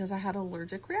all because I had an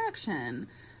allergic reaction.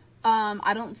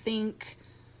 I don't think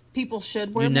people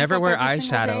should wear makeup. You never wear every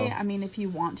single eyeshadow. day. I mean, if you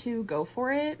want to, go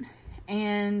for it.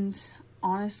 And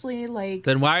honestly, like,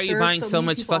 then why are you buying so many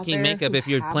much people out fucking there makeup who if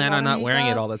you have plan a on lot of not wearing it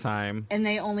makeup, all the time? and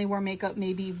they only wear makeup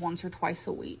maybe once or twice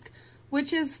a week,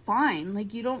 which is fine.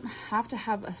 Like, you don't have to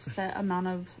have a set amount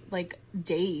of like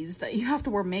days that you have to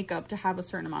wear makeup to have a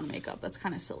certain amount of makeup. That's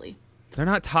kind of silly. They're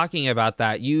not talking about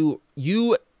that. You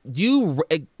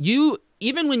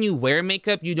even when you wear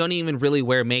makeup, you don't even really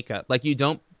wear makeup. Like, you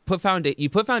don't you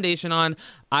put foundation on,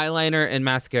 eyeliner, and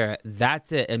mascara.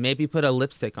 That's it. And maybe put a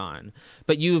lipstick on.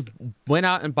 But you've went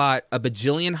out and bought a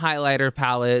bajillion highlighter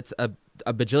palettes, a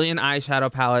bajillion eyeshadow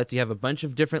palettes. You have a bunch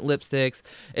of different lipsticks.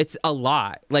 It's a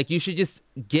lot. Like, you should just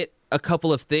get a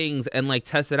couple of things and like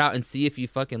test it out and see if you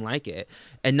fucking like it,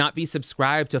 and not be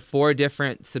subscribed to 4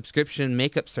 different subscription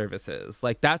makeup services.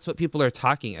 Like, that's what people are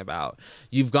talking about.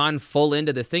 You've gone full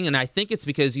into this thing, and I think it's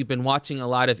because you've been watching a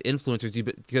lot of influencers,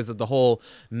 because of the whole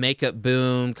makeup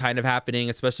boom kind of happening,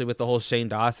 especially with the whole Shane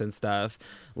Dawson stuff.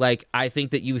 Like, I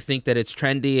think that you think that it's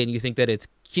trendy and you think that it's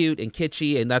cute and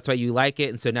kitschy, and that's why you like it,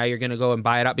 and so now you're gonna go and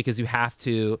buy it out because you have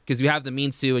to, because you have the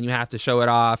means to, and you have to show it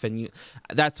off, and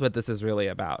that's what this is really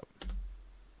about.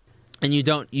 And you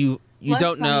don't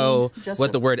know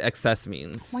what the word excess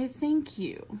means. Why, thank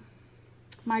you.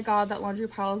 My God, that laundry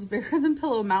pile is bigger than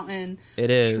Pillow Mountain.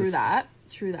 It is.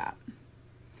 True that.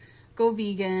 Go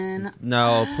vegan.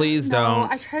 No, please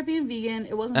don't. I tried being vegan.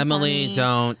 It wasn't Emily, funny.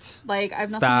 don't. Like, I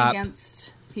have nothing Stop.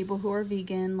 against people who are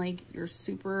vegan. Like, you're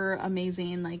super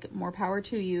amazing. Like, more power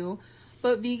to you.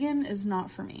 But vegan is not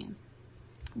for me.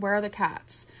 Where are the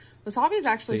cats? Wasabi is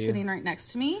actually sitting right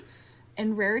next to me.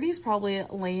 And Rarity's probably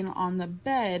laying on the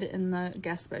bed in the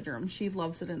guest bedroom. She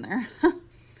loves it in there.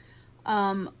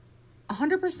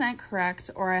 100% correct,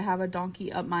 or I have a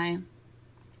donkey up my...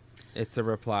 It's a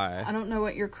reply. I don't know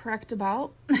what you're correct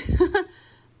about.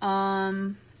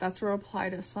 That's a reply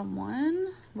to someone.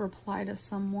 Reply to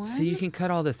someone. So you can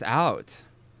cut all this out.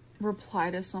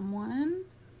 Reply to someone.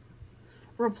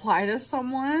 Reply to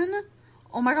someone.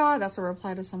 Oh my God, that's a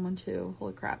reply to someone too.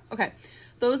 Holy crap. Okay.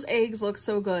 Those eggs look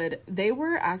so good. They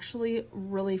were actually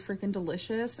really freaking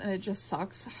delicious, and it just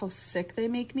sucks how sick they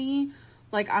make me.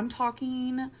 Like, I'm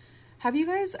talking, have you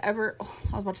guys ever,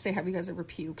 I was about to say, have you guys ever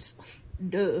puked?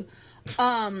 Duh.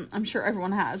 I'm sure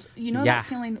everyone has. You know that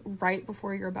feeling right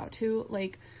before you're about to,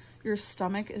 like, your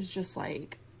stomach is just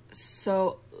like,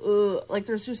 so, like,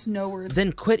 there's just no words.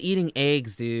 Then quit eating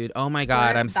eggs, dude. Oh my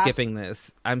God, I'm skipping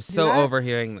this. I'm so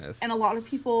overhearing this. And a lot of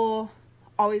people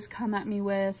always come at me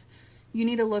with, you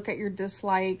need to look at your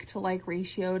dislike to like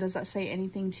ratio. Does that say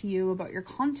anything to you about your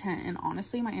content? And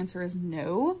honestly, my answer is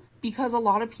no, because a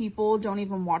lot of people don't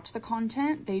even watch the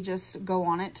content. They just go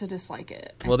on it to dislike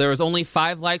it. Well, there was only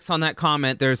 5 likes on that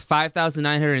comment. There's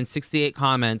 5,968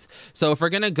 comments. So if we're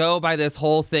going to go by this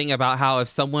whole thing about how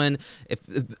if the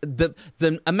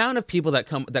amount of people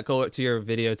that go to your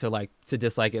video to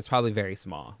dislike it is probably very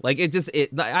small. Like,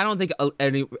 I don't think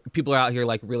any people are out here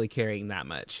like really caring that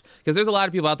much, because there's a lot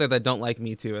of people out there that don't like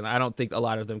me too, and I don't think a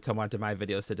lot of them come onto my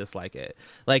videos to dislike it.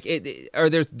 Like,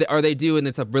 or they do, and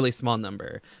it's a really small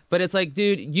number. But it's like,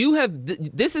 dude,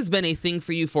 this has been a thing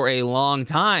for you for a long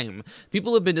time.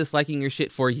 People have been disliking your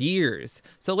shit for years.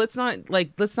 So let's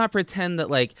not pretend that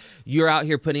like you're out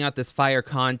here putting out this fire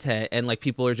content and like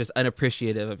people are just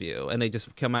unappreciative of you and they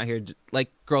just come out here like,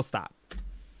 girl, stop.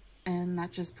 And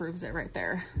that just proves it right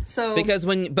there. So because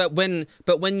when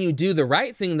you do the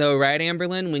right thing though, right,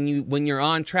 Amberlynn, when you're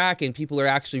on track and people are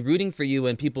actually rooting for you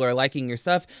and people are liking your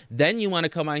stuff, then you want to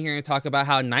come out here and talk about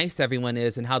how nice everyone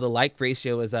is and how the like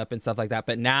ratio is up and stuff like that.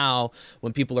 But now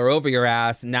when people are over your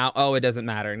ass, now, oh, it doesn't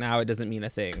matter. Now it doesn't mean a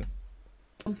thing.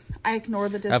 I ignore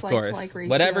the Of dislike course. to like ratio.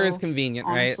 Whatever is convenient,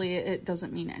 Honestly, right? it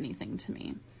doesn't mean anything to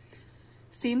me.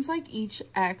 Seems like each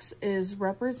X is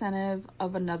representative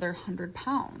of another 100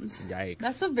 pounds. Yikes.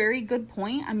 That's a very good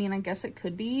point. I mean, I guess it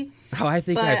could be. Oh, I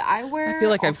think But I wear I feel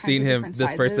like all I've kinds seen of him, different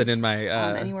this person in sizes,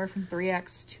 my anywhere from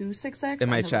 3X to 6X. in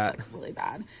my I know chat. That's like really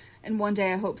bad. And one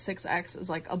day I hope 6X is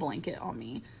like a blanket on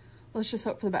me. Let's just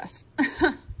hope for the best.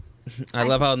 I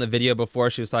love how in the video before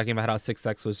she was talking about how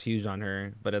 6X was huge on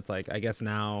her, but it's like, I guess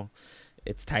now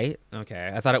it's tight.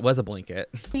 Okay. I thought it was a blanket.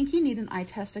 I think you need an eye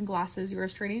test and glasses. You are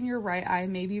straining your right eye,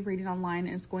 maybe reading online,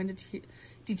 and it's going to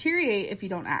deteriorate if you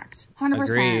don't act. 100%.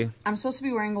 Agree. I'm supposed to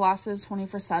be wearing glasses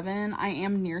 24/7. I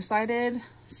am nearsighted,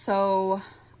 so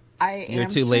You're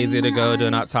too lazy to go to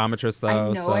an eyes. optometrist, though.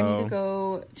 I know I need to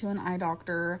go to an eye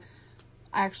doctor.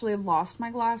 I actually lost my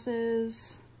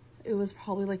glasses. It was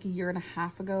probably like a year and a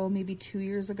half ago, maybe 2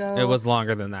 years ago. It was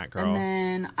longer than that, girl. And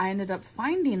then I ended up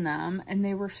finding them, and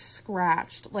they were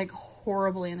scratched like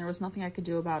horribly, and there was nothing I could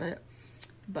do about it.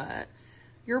 But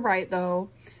you're right, though.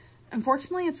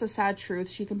 Unfortunately, it's a sad truth.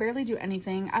 She can barely do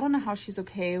anything. I don't know how she's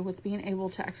okay with being able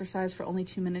to exercise for only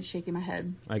 2 minutes, shaking my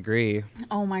head. I agree.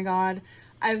 Oh my God.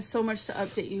 I have so much to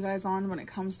update you guys on when it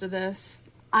comes to this.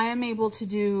 I am able to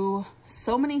do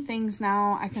so many things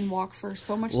now. I can walk for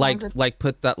so much longer. Like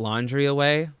put that laundry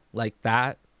away, like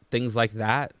that, things like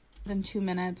that. Than 2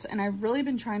 minutes. And I've really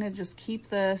been trying to just keep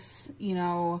this, you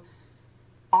know,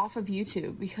 off of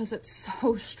YouTube because it's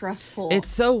so stressful. It's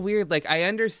so weird. Like, I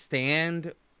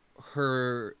understand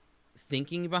her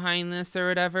thinking behind this or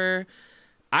whatever.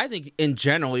 I think in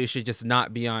general you should just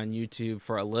not be on YouTube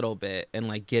for a little bit and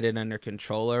like get it under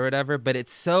control or whatever. But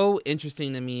it's so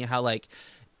interesting to me how like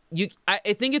I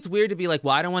think it's weird to be like,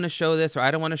 well, I don't want to show this or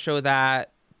I don't want to show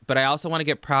that, but I also want to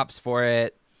get props for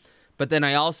it. But then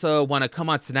I also want to come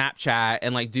on Snapchat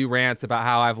and like do rants about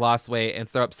how I've lost weight and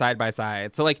throw up side by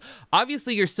side. So like,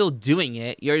 obviously you're still doing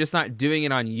it. You're just not doing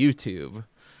it on YouTube.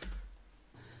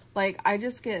 Like, I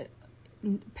just get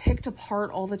picked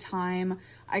apart all the time.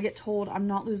 I get told I'm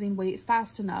not losing weight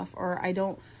fast enough, or I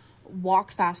don't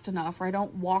walk fast enough, or I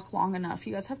don't walk long enough.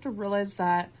 You guys have to realize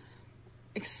that,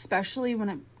 especially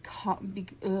when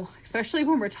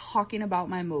we're talking about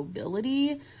my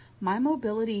mobility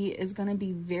is going to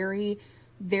be very,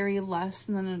 very less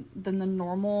than the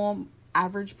normal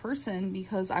average person,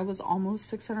 because I was almost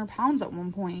 600 pounds at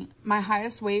one point. My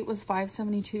highest weight was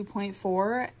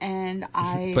 572.4, and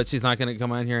But she's not going to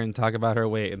come on here and talk about her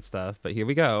weight and stuff, but here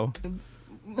we go.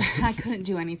 I couldn't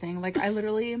do anything. Like, I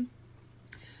literally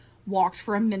walked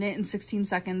for a minute and 16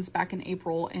 seconds back in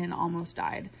April and almost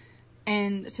died.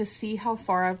 And to see how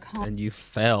far I've come. And you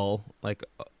fell like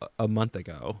a month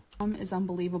ago. Is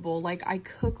unbelievable. Like, I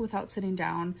cook without sitting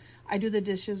down. I do the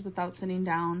dishes without sitting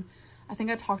down. I think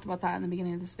I talked about that in the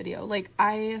beginning of this video. Like,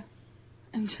 I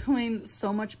am doing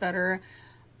so much better.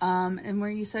 And where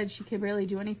you said she could barely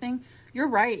do anything, you're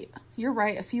right. You're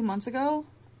right. A few months ago,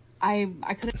 I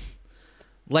couldn't.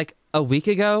 Like a week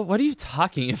ago? What are you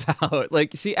talking about?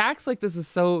 Like, she acts like this is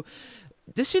so...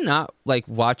 Does she not like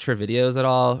watch her videos at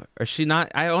all? Or she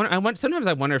not? Sometimes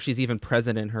I wonder if she's even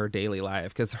present in her daily life,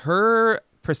 because her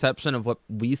perception of what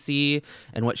we see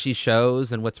and what she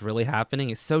shows and what's really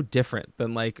happening is so different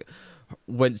than like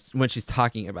when she's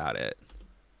talking about it.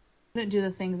 I couldn't do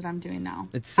the things that I'm doing now.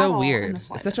 It's so weird. It's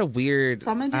such a weird.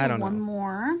 So I'm gonna do one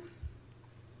more.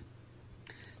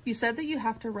 You said that you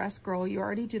have to rest, girl. You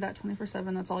already do that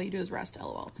 24/7. That's all you do is rest,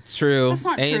 lol. It's true. That's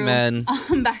not Amen.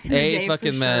 true. Back in the day, for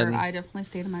sure, men. I definitely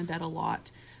stayed in my bed a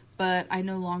lot. But I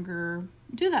no longer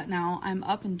do that now. I'm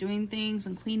up and doing things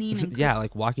and cleaning and yeah,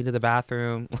 like walking to the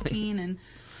bathroom. cooking and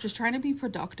just trying to be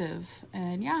productive.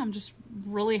 And yeah, I'm just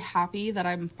really happy that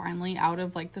I'm finally out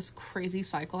of like this crazy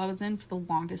cycle I was in for the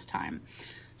longest time.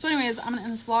 So anyways, I'm going to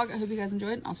end this vlog. I hope you guys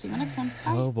enjoyed, and I'll see you in my next one.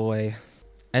 Bye. Oh boy.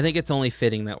 I think it's only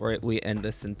fitting that we end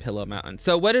this in Pillow Mountain.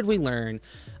 So what did we learn?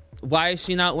 Why is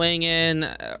she not weighing in?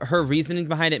 Her reasoning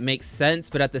behind it makes sense,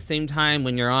 but at the same time,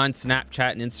 when you're on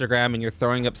Snapchat and Instagram and you're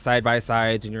throwing up side by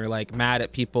sides and you're like mad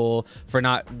at people for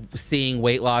not seeing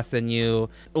weight loss in you,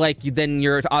 like then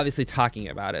you're obviously talking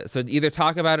about it. So either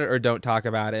talk about it or don't talk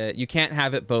about it. You can't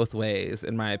have it both ways,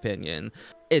 in my opinion.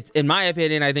 In my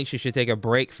opinion, I think she should take a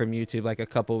break from YouTube, like a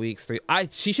couple weeks.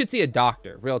 She should see a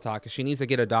doctor, real talk. She needs to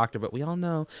get a doctor, but we all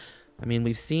know, I mean,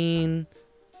 we've seen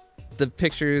the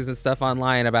pictures and stuff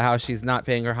online about how she's not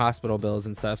paying her hospital bills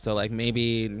and stuff. So like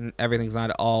maybe everything's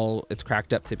not all it's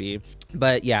cracked up to be.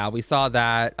 But yeah, we saw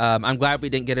that. I'm glad we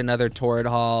didn't get another Torrid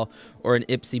haul or an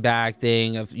Ipsy bag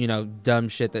thing of, you know, dumb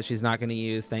shit that she's not going to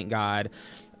use. Thank God.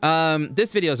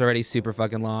 This video is already super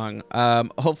fucking long.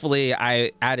 Hopefully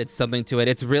I added something to it.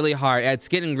 It's really hard. It's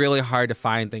getting really hard to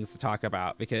find things to talk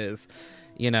about because,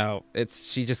 you know,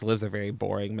 she just lives a very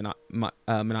boring,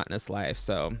 monotonous life.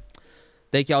 So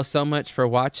thank y'all so much for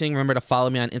watching. Remember to follow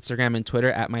me on Instagram and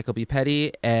Twitter at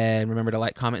MichaelBePetty, and remember to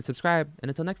like, comment, subscribe. And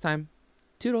until next time,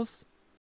 toodles.